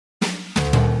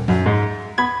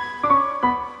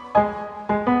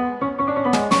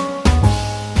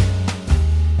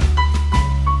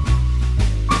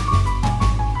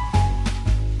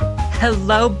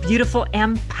Hello, beautiful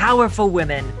and powerful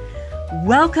women.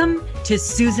 Welcome to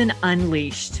Susan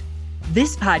Unleashed.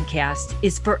 This podcast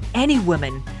is for any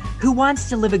woman who wants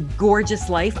to live a gorgeous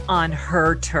life on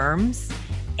her terms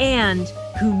and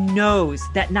who knows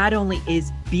that not only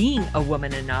is being a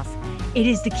woman enough, it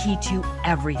is the key to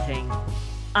everything.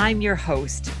 I'm your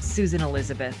host, Susan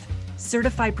Elizabeth,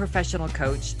 certified professional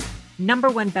coach,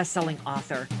 #1 best-selling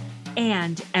author,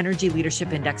 and Energy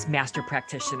Leadership Index master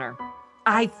practitioner.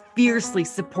 I fiercely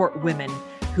support women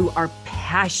who are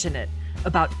passionate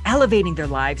about elevating their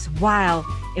lives while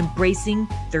embracing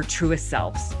their truest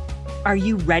selves. Are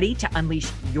you ready to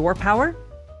unleash your power?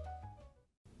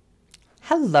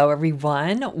 Hello,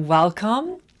 everyone.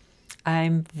 Welcome.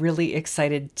 I'm really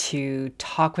excited to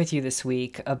talk with you this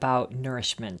week about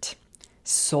nourishment,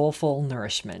 soulful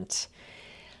nourishment.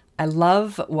 I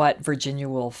love what Virginia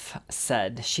Woolf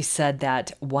said. She said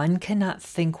that one cannot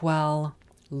think well,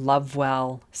 love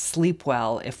well, sleep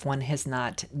well if one has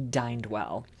not dined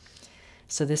well.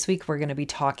 So this week we're going to be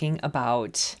talking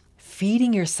about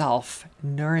feeding yourself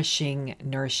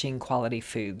nourishing quality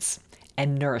foods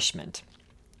and nourishment.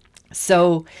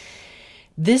 So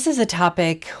this is a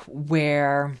topic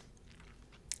where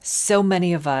so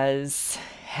many of us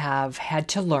have had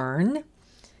to learn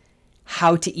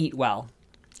how to eat well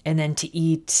and then to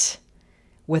eat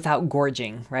without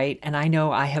gorging, right? And I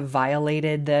know I have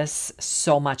violated this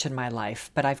so much in my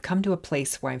life, but I've come to a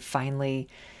place where I've finally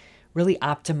really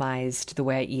optimized the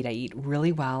way I eat. I eat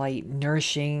really well. I eat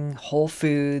nourishing, whole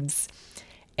foods,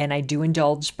 and I do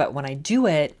indulge. But when I do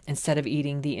it, instead of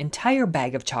eating the entire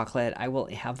bag of chocolate, I will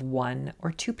have 1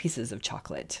 or 2 pieces of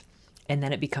chocolate, and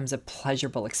then it becomes a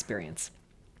pleasurable experience.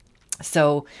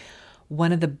 So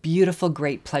one of the beautiful,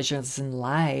 great pleasures in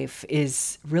life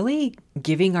is really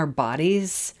giving our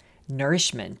bodies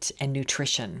nourishment and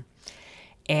nutrition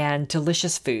and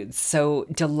delicious foods. So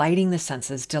delighting the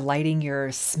senses, delighting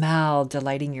your smell,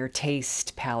 delighting your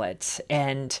taste palette,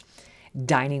 and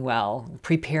dining well,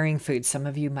 preparing food. Some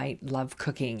of you might love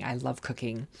cooking. I love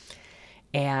cooking.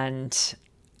 And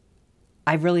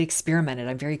I've really experimented.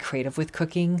 I'm very creative with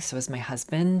cooking. So is my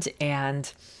husband.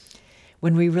 And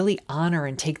when we really honor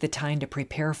and take the time to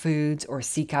prepare foods or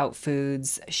seek out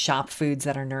foods, shop foods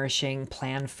that are nourishing,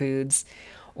 plan foods,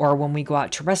 or when we go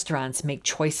out to restaurants, make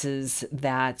choices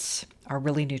that are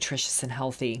really nutritious and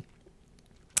healthy,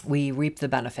 we reap the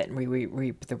benefit and we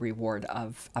reap the reward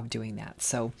of doing that.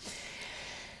 So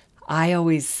I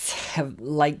always have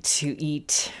liked to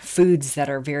eat foods that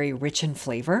are very rich in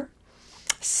flavor.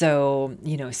 So,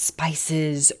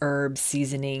 spices, herbs,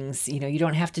 seasonings, you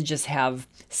don't have to just have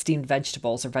steamed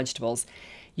vegetables or vegetables.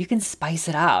 You can spice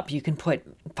it up. You can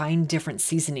find different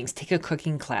seasonings, take a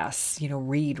cooking class,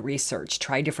 read, research,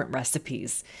 try different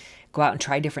recipes, go out and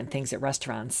try different things at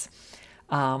restaurants.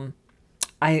 Different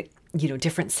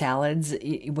salads.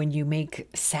 When you make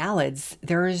salads,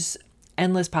 there's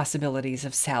endless possibilities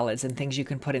of salads and things you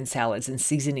can put in salads and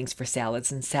seasonings for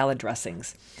salads and salad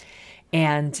dressings.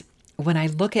 And when I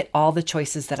look at all the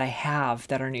choices that I have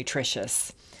that are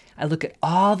nutritious, I look at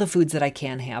all the foods that I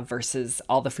can have versus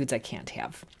all the foods I can't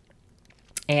have.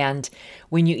 And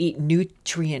when you eat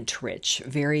nutrient-rich,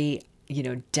 very,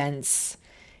 dense,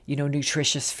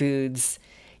 nutritious foods,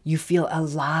 you feel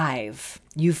alive.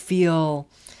 You feel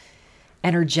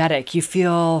energetic. You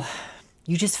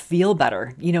just feel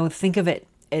better. Think of it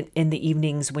in the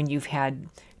evenings when you've had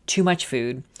too much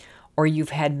food, or you've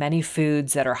had many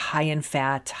foods that are high in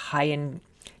fat, high in,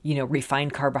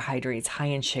 refined carbohydrates, high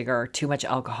in sugar, too much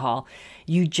alcohol.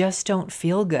 You just don't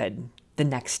feel good the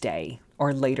next day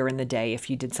or later in the day if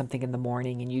you did something in the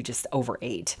morning and you just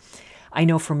overate. I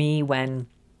know for me, when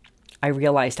I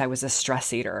realized I was a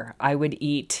stress eater, I would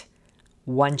eat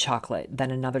one chocolate,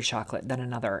 then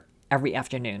another every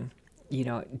afternoon,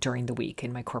 during the week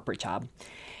in my corporate job.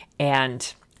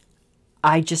 And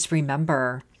I just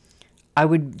remember I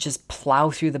would just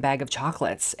plow through the bag of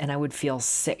chocolates and I would feel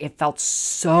sick. It felt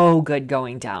so good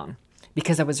going down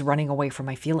because I was running away from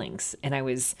my feelings and I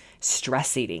was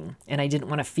stress eating and I didn't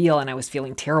want to feel, and I was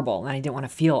feeling terrible and I didn't want to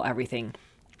feel everything.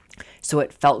 So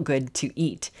it felt good to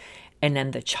eat. And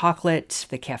then the chocolate,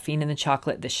 the caffeine in the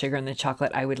chocolate, the sugar in the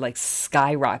chocolate, I would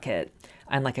skyrocket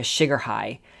on a sugar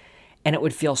high. And it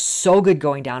would feel so good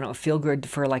going down. It would feel good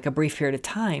for a brief period of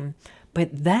time. But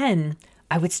then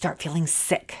I would start feeling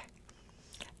sick.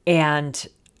 And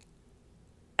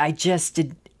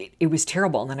it was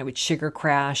terrible. And then I would sugar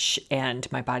crash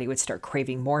and my body would start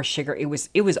craving more sugar. It was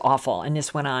awful. And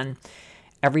this went on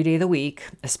every day of the week,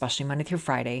 especially Monday through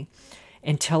Friday,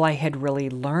 until I had really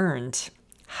learned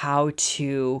how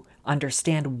to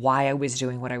understand why I was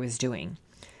doing what I was doing.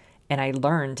 And I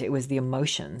learned it was the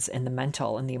emotions and the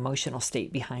mental and the emotional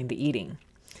state behind the eating.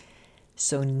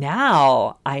 So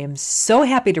now I am so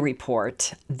happy to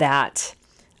report that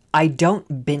I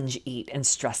don't binge eat and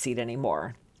stress eat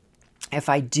anymore. If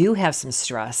I do have some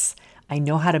stress, I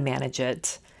know how to manage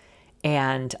it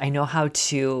and I know how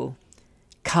to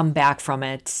come back from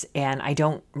it, and I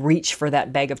don't reach for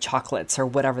that bag of chocolates or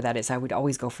whatever that is. I would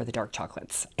always go for the dark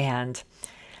chocolates. And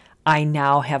I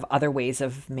now have other ways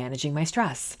of managing my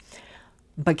stress.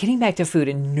 But getting back to food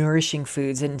and nourishing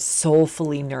foods and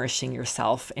soulfully nourishing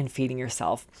yourself and feeding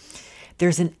yourself,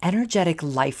 there's an energetic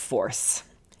life force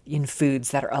in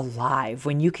foods that are alive.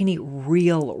 When you can eat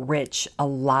real, rich,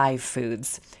 alive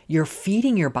foods, you're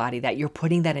feeding your body that, you're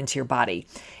putting that into your body.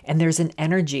 And there's an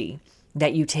energy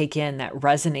that you take in that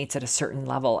resonates at a certain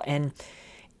level. And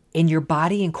your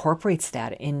body incorporates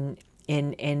that in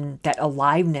that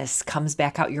aliveness comes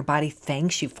back out. Your body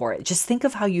thanks you for it. Just think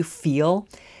of how you feel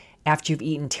after you've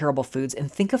eaten terrible foods,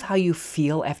 and think of how you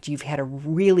feel after you've had a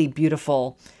really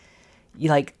beautiful,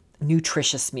 like,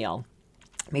 nutritious meal.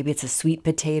 Maybe it's a sweet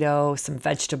potato, some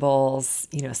vegetables,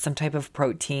 some type of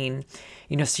protein,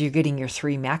 so you're getting your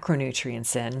 3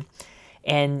 macronutrients in,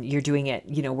 and you're doing it,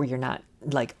 where you're not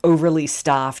like overly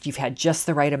stuffed. You've had just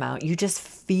the right amount. You just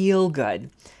feel good.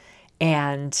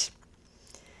 And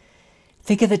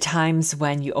think of the times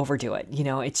when you overdo it.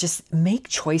 It's just make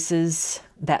choices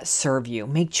that serve you.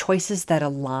 Make choices that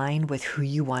align with who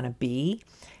you want to be.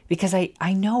 Because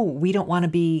I know we don't want to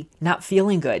be not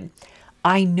feeling good.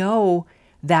 I know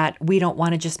that we don't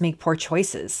want to just make poor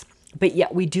choices. But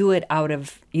yet we do it out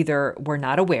of either we're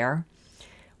not aware,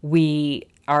 we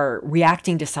are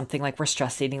reacting to something like we're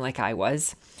stress eating like I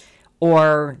was,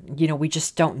 or, we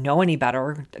just don't know any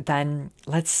better. Then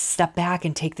let's step back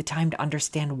and take the time to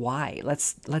understand why.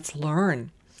 Let's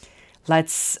learn.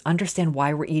 Let's understand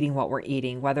why we're eating what we're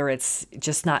eating, whether it's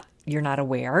just you're not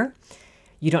aware,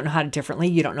 you don't know how to differently,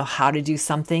 you don't know how to do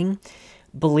something.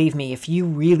 Believe me, if you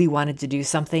really wanted to do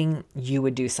something, you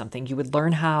would do something. You would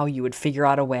learn how, you would figure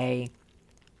out a way.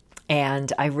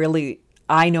 And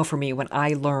I know for me, when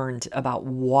I learned about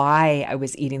why I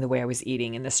was eating the way I was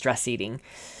eating and the stress eating,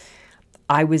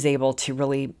 I was able to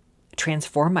really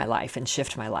transform my life and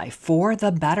shift my life for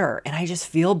the better. And I just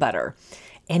feel better.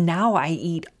 And now I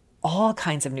eat all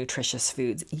kinds of nutritious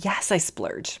foods. Yes, I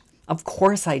splurge. Of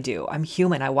course I do. I'm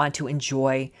human. I want to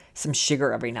enjoy some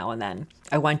sugar every now and then.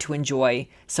 I want to enjoy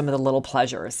some of the little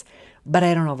pleasures, but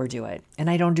I don't overdo it. And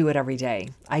I don't do it every day.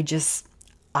 I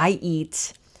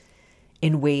eat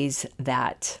in ways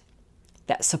that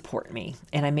support me,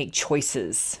 and I make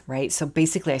choices, right? So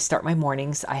basically I start my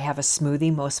mornings. I have a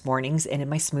smoothie most mornings, and in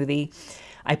my smoothie,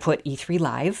 I put E3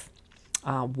 Live,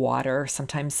 water,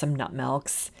 sometimes some nut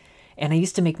milks. And I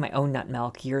used to make my own nut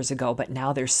milk years ago, but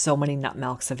now there's so many nut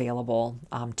milks available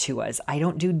to us. I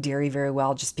don't do dairy very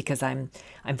well just because I'm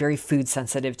very food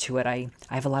sensitive to it. I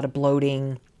have a lot of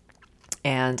bloating,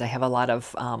 and I have a lot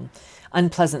of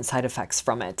unpleasant side effects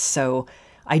from it. So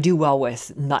I do well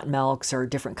with nut milks or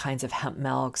different kinds of hemp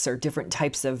milks or different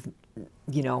types of,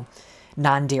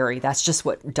 non-dairy. That's just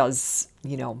what does,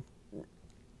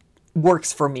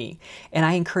 works for me. And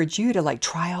I encourage you to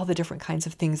try all the different kinds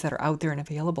of things that are out there and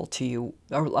available to you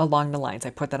along the lines.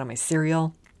 I put that on my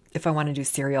cereal if I want to do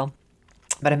cereal,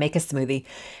 but I make a smoothie,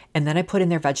 and then I put in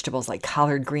their vegetables like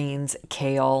collard greens,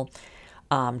 kale,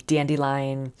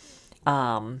 dandelion.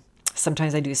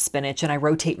 Sometimes I do spinach, and I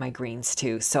rotate my greens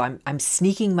too. So I'm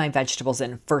sneaking my vegetables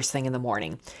in first thing in the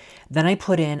morning. Then I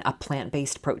put in a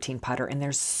plant-based protein powder, and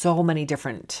there's so many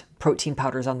different protein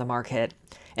powders on the market.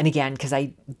 And again, because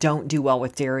I don't do well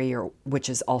with dairy, which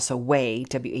is also whey,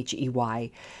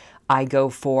 WHEY, I go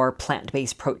for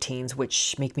plant-based proteins,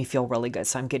 which make me feel really good.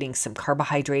 So I'm getting some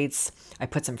carbohydrates. I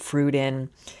put some fruit in.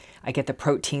 I get the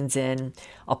proteins in.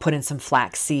 I'll put in some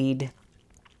flaxseed.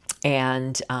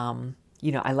 And,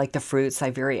 I like the fruits. I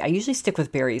usually stick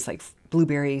with berries like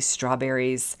blueberries,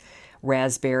 strawberries,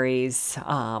 raspberries.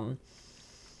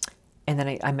 And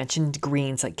then I mentioned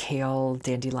greens like kale,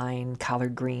 dandelion,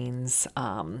 collard greens.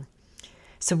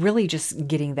 So really just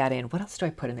getting that in. What else do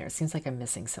I put in there? It seems like I'm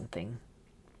missing something.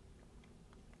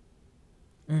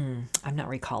 I'm not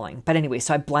recalling. But anyway,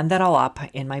 so I blend that all up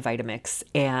in my Vitamix.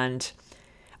 And,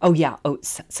 oh yeah,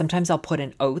 oats. Sometimes I'll put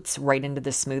in oats right into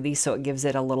the smoothie, so it gives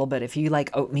it a little bit. If you like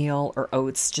oatmeal or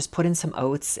oats, just put in some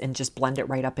oats and just blend it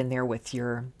right up in there with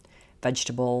your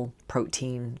vegetable,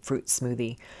 protein, fruit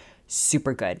smoothie.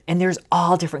 Super good. And there's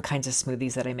all different kinds of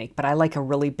smoothies that I make, but I like a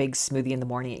really big smoothie in the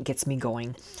morning. It gets me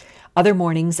going. Other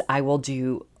mornings I will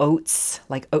do oats,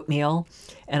 like oatmeal,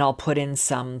 and I'll put in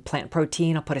some plant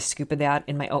protein. I'll put a scoop of that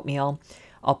in my oatmeal.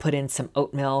 I'll put in some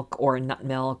oat milk or nut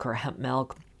milk or hemp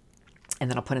milk. And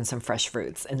then I'll put in some fresh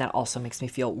fruits. And that also makes me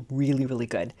feel really, really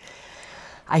good.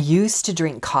 I used to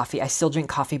drink coffee. I still drink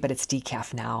coffee, but it's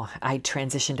decaf now. I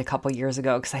transitioned a couple years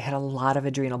ago because I had a lot of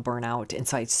adrenal burnout. And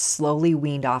so I slowly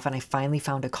weaned off, and I finally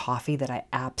found a coffee that I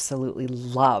absolutely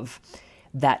love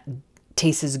that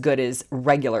tastes as good as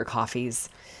regular coffees.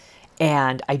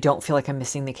 And I don't feel like I'm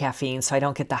missing the caffeine. So I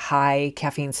don't get the high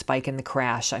caffeine spike and the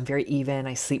crash. I'm very even.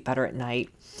 I sleep better at night.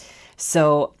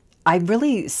 So I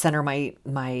really center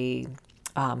my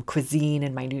cuisine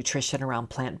and my nutrition around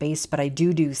plant-based, but I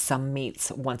do some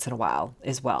meats once in a while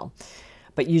as well.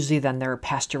 But usually then they're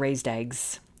pasture-raised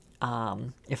eggs,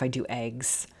 if I do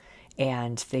eggs,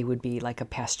 and they would be like a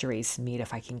pasture-raised meat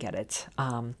if I can get it.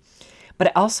 But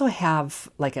I also have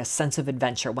like a sense of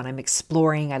adventure when I'm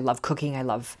exploring. I love cooking. I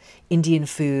love Indian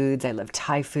foods. I love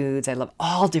Thai foods. I love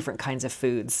all different kinds of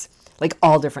foods, like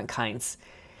all different kinds.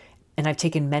 And I've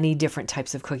taken many different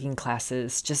types of cooking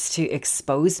classes just to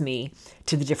expose me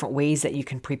to the different ways that you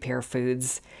can prepare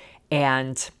foods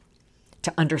and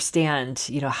to understand,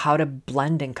 how to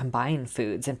blend and combine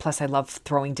foods. And plus I love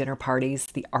throwing dinner parties,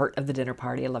 the art of the dinner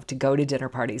party. I love to go to dinner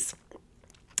parties.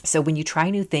 So when you try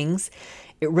new things,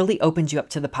 it really opens you up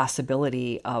to the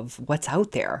possibility of what's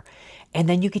out there. And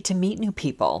then you get to meet new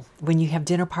people. When you have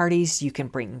dinner parties, you can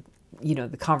bring,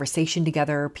 the conversation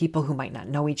together, people who might not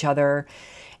know each other.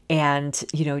 And,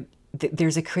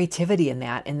 there's a creativity in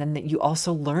that. And then you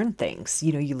also learn things.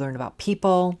 You learn about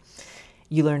people,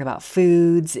 you learn about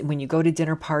foods. When you go to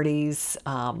dinner parties,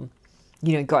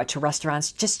 go out to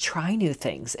restaurants, just try new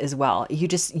things as well.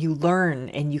 You learn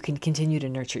and you can continue to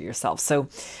nurture yourself. So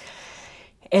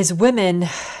as women,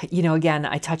 again,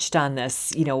 I touched on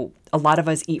this, a lot of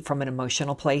us eat from an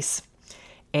emotional place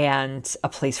and a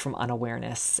place from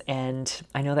unawareness. And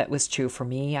I know that was true for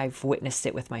me. I've witnessed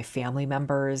it with my family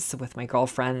members, with my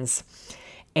girlfriends.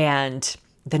 And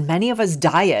then many of us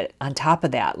diet on top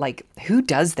of that. Like, who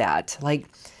does that? Like,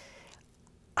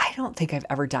 I don't think I've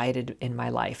ever dieted in my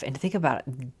life. And think about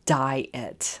it,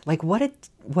 diet. Like,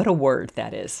 what a word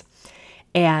that is.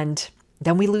 And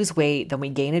then we lose weight, then we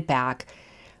gain it back.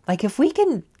 Like, if we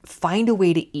can find a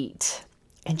way to eat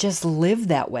and just live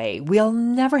that way, we'll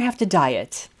never have to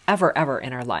diet ever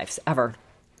in our lives, ever.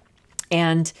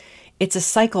 And it's a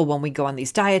cycle. When we go on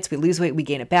these diets, we lose weight, we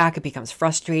gain it back. It becomes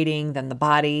frustrating. Then the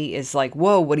body is like,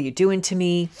 whoa, what are you doing to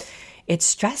me? It's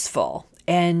stressful.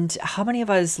 And how many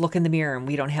of us look in the mirror and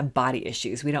we don't have body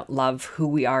issues? We don't love who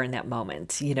we are in that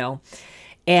moment,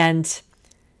 And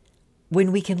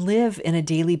when we can live in a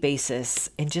daily basis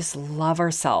and just love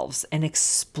ourselves and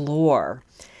explore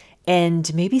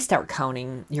and maybe start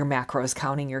counting your macros,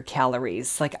 counting your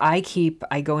calories. Like I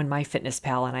go in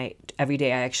MyFitnessPal and every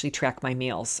day I actually track my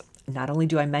meals. Not only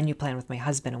do I menu plan with my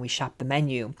husband and we shop the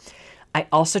menu, I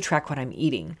also track what I'm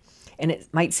eating. And it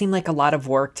might seem like a lot of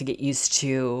work to get used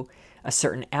to a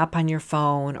certain app on your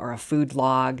phone or a food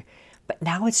log, but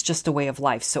now it's just a way of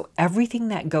life. So everything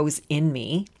that goes in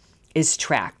me is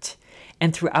tracked.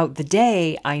 And throughout the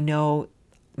day, I know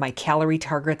my calorie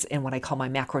targets and what I call my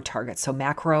macro targets. So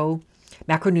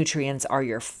macronutrients are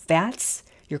your fats,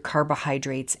 your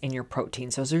carbohydrates, and your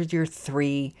proteins. Those are your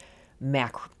three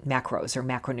macros or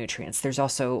macronutrients. There's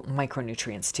also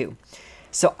micronutrients too.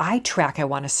 So I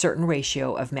want a certain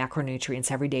ratio of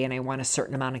macronutrients every day, and I want a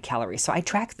certain amount of calories. So I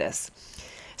track this.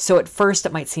 So at first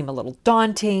it might seem a little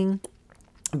daunting,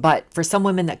 but for some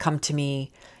women that come to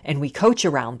me and we coach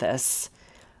around this,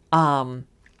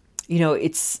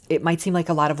 it might seem like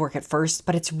a lot of work at first,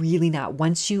 but it's really not.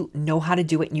 Once you know how to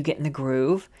do it and you get in the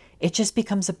groove, it just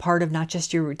becomes a part of not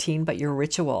just your routine, but your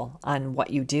ritual on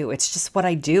what you do. It's just what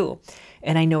I do.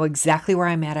 And I know exactly where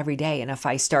I'm at every day. And if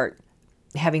I start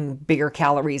having bigger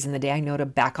calories in the day, I know to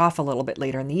back off a little bit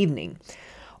later in the evening.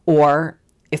 Or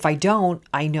if I don't,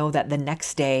 I know that the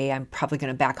next day I'm probably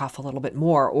going to back off a little bit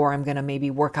more, or I'm going to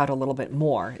maybe work out a little bit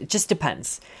more. It just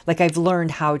depends. Like I've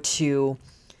learned how to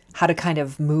kind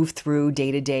of move through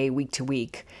day to day, week to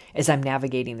week as I'm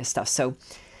navigating this stuff. So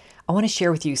I want to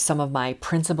share with you some of my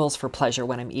principles for pleasure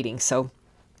when I'm eating. So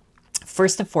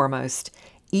first and foremost,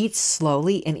 eat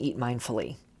slowly and eat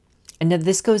mindfully. And now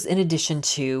this goes in addition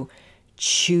to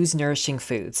choose nourishing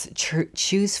foods.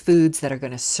 Choose foods that are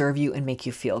going to serve you and make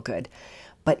you feel good.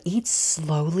 But eat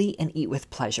slowly and eat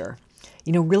with pleasure.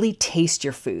 Really taste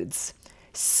your foods.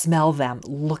 Smell them.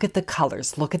 Look at the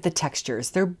colors. Look at the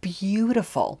textures. They're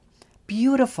beautiful.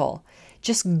 Beautiful.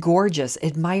 Just gorgeous.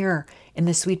 Admire in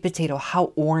the sweet potato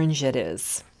how orange it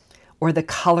is, or the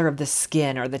color of the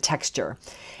skin or the texture.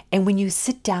 And when you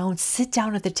sit down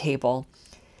at the table,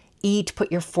 eat,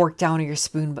 put your fork down or your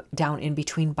spoon down in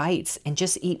between bites and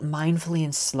just eat mindfully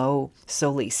and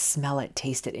slowly. Smell it,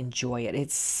 taste it, enjoy it.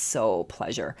 It's so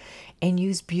pleasure. And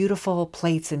use beautiful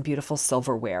plates and beautiful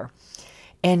silverware.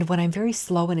 And when I'm very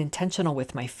slow and intentional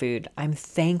with my food, I'm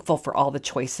thankful for all the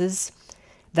choices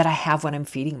that I have when I'm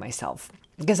feeding myself.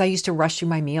 Because I used to rush through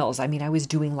my meals. I mean, I was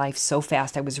doing life so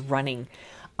fast. I was running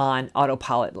on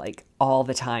autopilot like all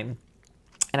the time.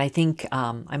 And I think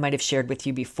I might have shared with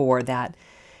you before that,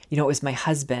 it was my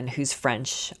husband who's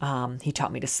French. He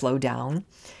taught me to slow down.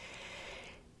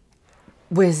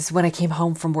 Was when I came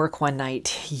home from work one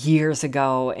night years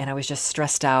ago and I was just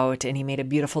stressed out, and he made a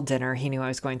beautiful dinner. He knew I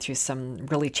was going through some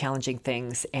really challenging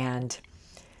things, and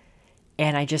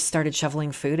I just started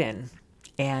shoveling food in,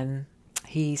 and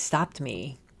he stopped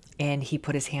me and he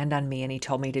put his hand on me and he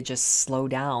told me to just slow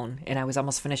down. And I was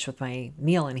almost finished with my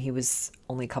meal and he was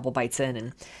only a couple bites in,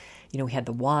 and we had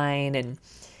the wine,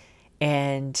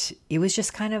 and it was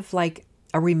just kind of like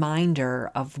a reminder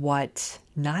of what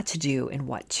not to do and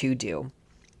what to do.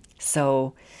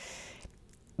 So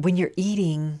when you're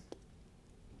eating,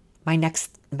 my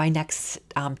next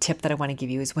tip that I want to give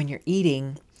you is when you're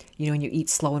eating, when you eat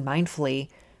slow and mindfully,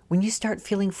 when you start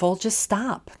feeling full, just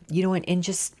stop, and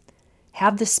just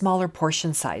have the smaller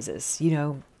portion sizes,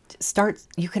 you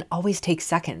can always take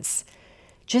seconds.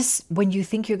 Just when you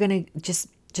think you're going to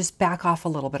just back off a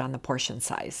little bit on the portion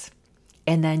size,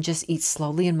 and then just eat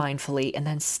slowly and mindfully, and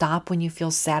then stop when you feel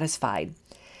satisfied.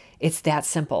 It's that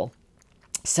simple.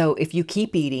 So if you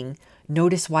keep eating,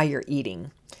 notice why you're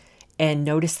eating and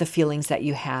notice the feelings that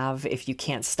you have if you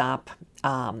can't stop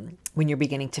when you're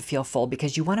beginning to feel full,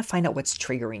 because you want to find out what's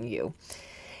triggering you.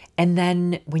 And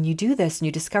then when you do this and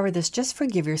you discover this, just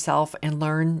forgive yourself and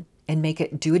learn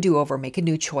and do a do-over, make a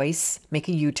new choice, make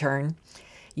a U-turn,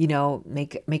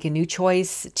 make a new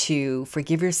choice to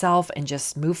forgive yourself and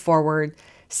just move forward,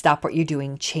 stop what you're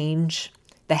doing, change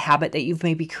the habit that you've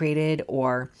maybe created,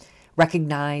 or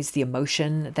recognize the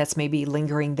emotion that's maybe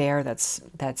lingering there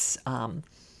that's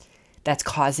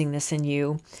causing this in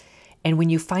you. And when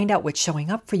you find out what's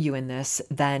showing up for you in this,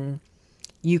 then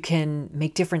you can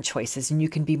make different choices and you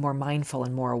can be more mindful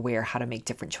and more aware how to make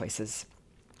different choices.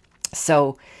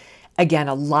 So again,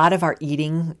 a lot of our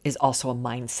eating is also a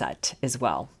mindset as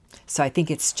well. So I think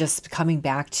it's just coming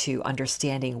back to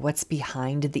understanding what's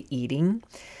behind the eating.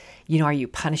 Are you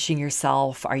punishing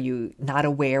yourself? Are you not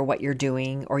aware what you're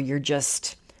doing? Or you're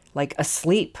just like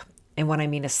asleep? And when I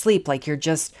mean asleep, like you're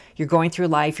going through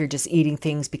life, you're just eating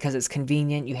things because it's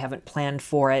convenient, you haven't planned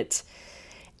for it.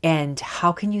 And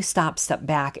how can you step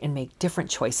back and make different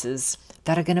choices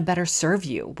that are going to better serve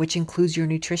you, which includes your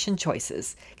nutrition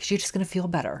choices, because you're just going to feel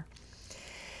better.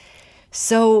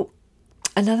 So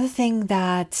another thing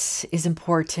that is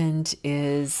important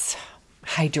is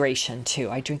hydration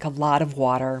too. I drink a lot of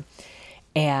water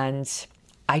and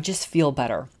I just feel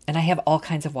better. And I have all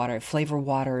kinds of water, flavor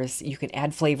waters. You can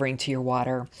add flavoring to your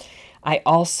water. I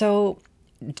also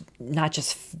not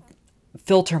just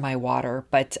filter my water,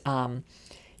 but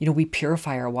we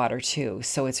purify our water too.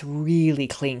 So it's really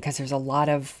clean because there's a lot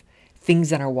of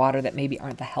things in our water that maybe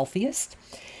aren't the healthiest.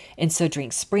 And so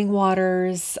drink spring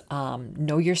waters,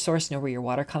 know your source, know where your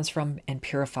water comes from, and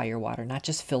purify your water, not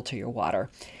just filter your water.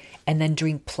 And then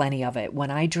drink plenty of it.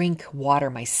 When I drink water,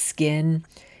 my skin,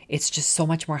 it's just so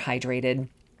much more hydrated.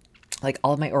 Like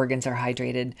all of my organs are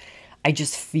hydrated. I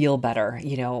just feel better.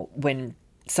 When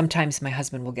sometimes my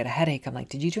husband will get a headache, I'm like,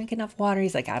 did you drink enough water?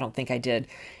 He's like, I don't think I did.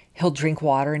 He'll drink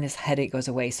water and his headache goes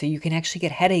away. So you can actually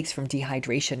get headaches from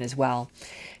dehydration as well.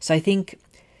 So I think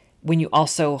when you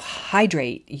also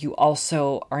hydrate, you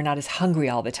also are not as hungry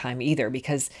all the time either,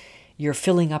 because you're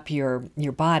filling up your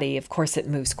body. Of course, it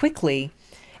moves quickly.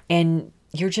 And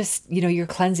you're just, you're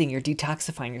cleansing, you're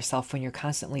detoxifying yourself when you're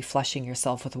constantly flushing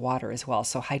yourself with water as well.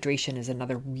 So hydration is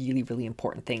another really, really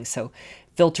important thing. So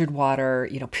filtered water,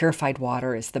 purified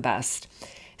water is the best.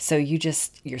 So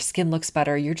your skin looks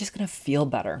better. You're just going to feel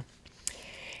better.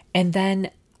 And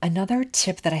then another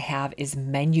tip that I have is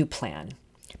menu plan.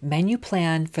 Menu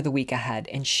plan for the week ahead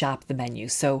and shop the menu.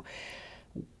 So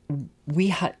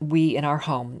we in our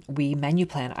home, we menu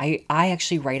plan. I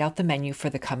actually write out the menu for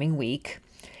the coming week.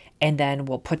 And then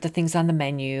we'll put the things on the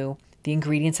menu, the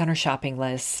ingredients on our shopping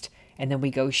list, and then we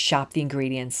go shop the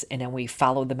ingredients and then we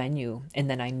follow the menu. And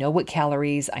then I know what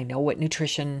calories, I know what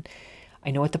nutrition, I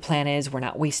know what the plan is. We're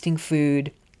not wasting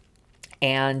food.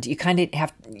 And you kind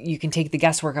of you can take the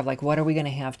guesswork of like, what are we going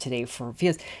to have today for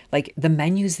meals? Like the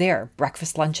menu's there,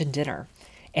 breakfast, lunch, and dinner.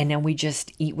 And then we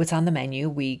just eat what's on the menu.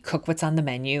 We cook what's on the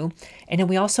menu. And then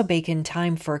we also bake in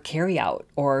time for carry out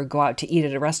or go out to eat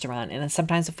at a restaurant. And then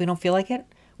sometimes if we don't feel like it,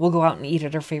 we'll go out and eat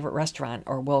at our favorite restaurant,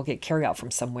 or we'll get carry out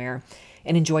from somewhere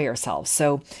and enjoy ourselves.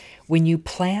 So when you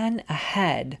plan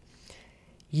ahead,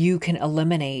 you can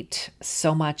eliminate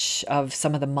so much of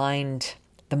some of the mind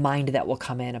that will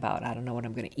come in about, I don't know what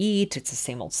I'm going to eat. It's the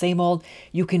same old, same old.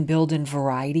 You can build in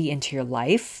variety into your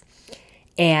life.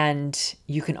 And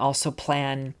you can also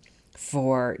plan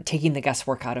for taking the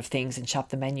guesswork out of things and shop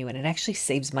the menu. And it actually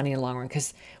saves money in the long run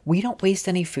because we don't waste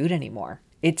any food anymore.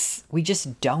 We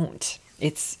just don't.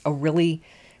 It's a really,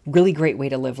 really great way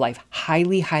to live life.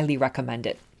 Highly, highly recommend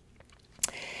it.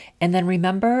 And then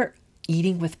remember,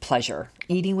 eating with pleasure.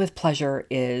 Eating with pleasure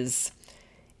is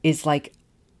like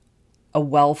a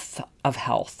wealth of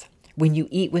health. When you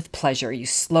eat with pleasure, you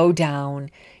slow down,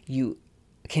 you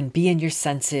can be in your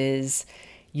senses,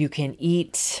 you can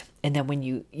eat, and then when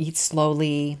you eat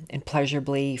slowly and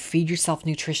pleasurably, feed yourself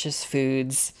nutritious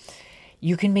foods,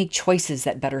 you can make choices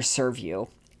that better serve you.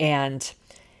 And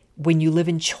when you live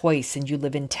in choice and you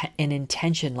live in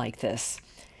intention like this,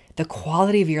 the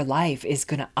quality of your life is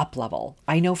going to up level.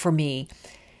 I know for me,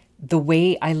 the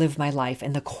way I live my life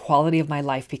and the quality of my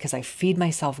life, because I feed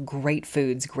myself great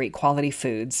foods, great quality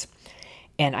foods,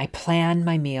 and I plan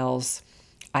my meals,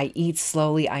 I eat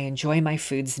slowly, I enjoy my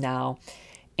foods now,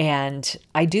 and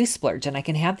I do splurge and I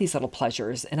can have these little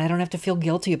pleasures and I don't have to feel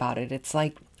guilty about it. It's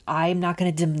like, I'm not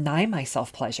going to deny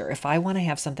myself pleasure. If I want to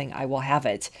have something, I will have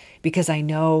it because I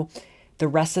know the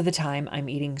rest of the time I'm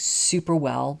eating super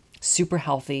well, super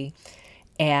healthy,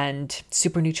 and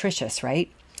super nutritious,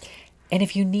 right? And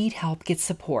if you need help, get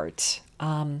support.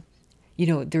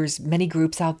 There's many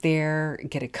groups out there.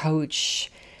 Get a coach,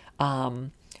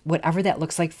 whatever that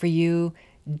looks like for you.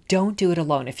 Don't do it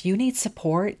alone. If you need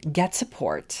support, get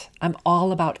support. I'm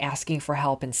all about asking for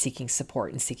help and seeking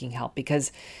support and seeking help,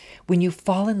 because when you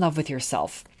fall in love with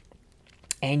yourself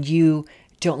and you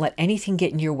don't let anything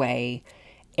get in your way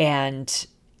and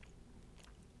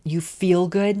you feel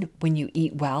good when you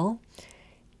eat well,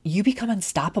 you become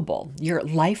unstoppable. Your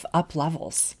life up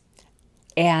levels.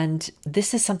 And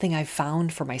this is something I've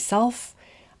found for myself.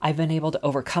 I've been able to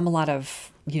overcome a lot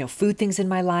of, food things in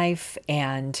my life.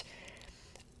 And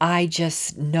I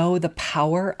just know the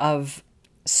power of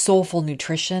soulful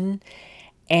nutrition.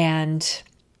 And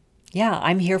yeah,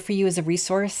 I'm here for you as a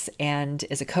resource and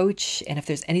as a coach. And if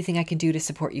there's anything I can do to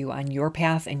support you on your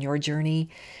path and your journey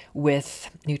with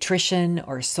nutrition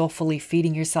or soulfully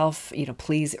feeding yourself,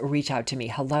 please reach out to me.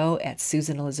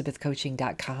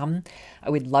 hello@susanelizabethcoaching.com. I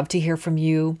would love to hear from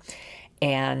you.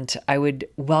 And I would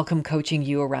welcome coaching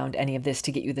you around any of this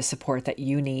to get you the support that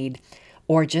you need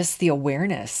or just the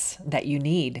awareness that you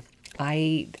need.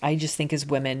 I just think as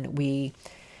women, we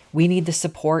need the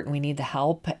support and we need the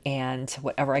help, and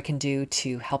whatever I can do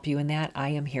to help you in that, I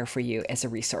am here for you as a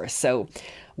resource. So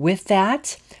with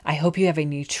that, I hope you have a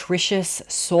nutritious,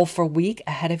 soulful week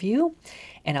ahead of you,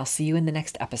 and I'll see you in the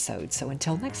next episode. So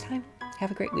until next time,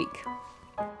 have a great week.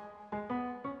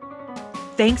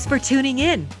 Thanks for tuning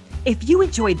in. If you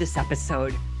enjoyed this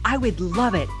episode, I would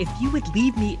love it if you would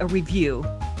leave me a review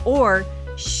or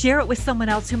share it with someone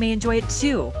else who may enjoy it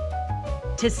too.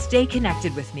 To stay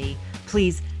connected with me,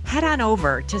 please head on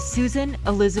over to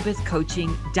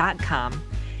susanelizabethcoaching.com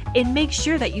and make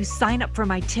sure that you sign up for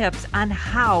my tips on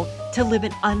how to live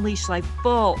an unleashed life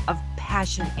full of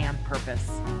passion and purpose.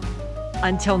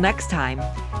 Until next time,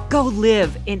 go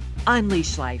live an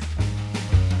unleashed life.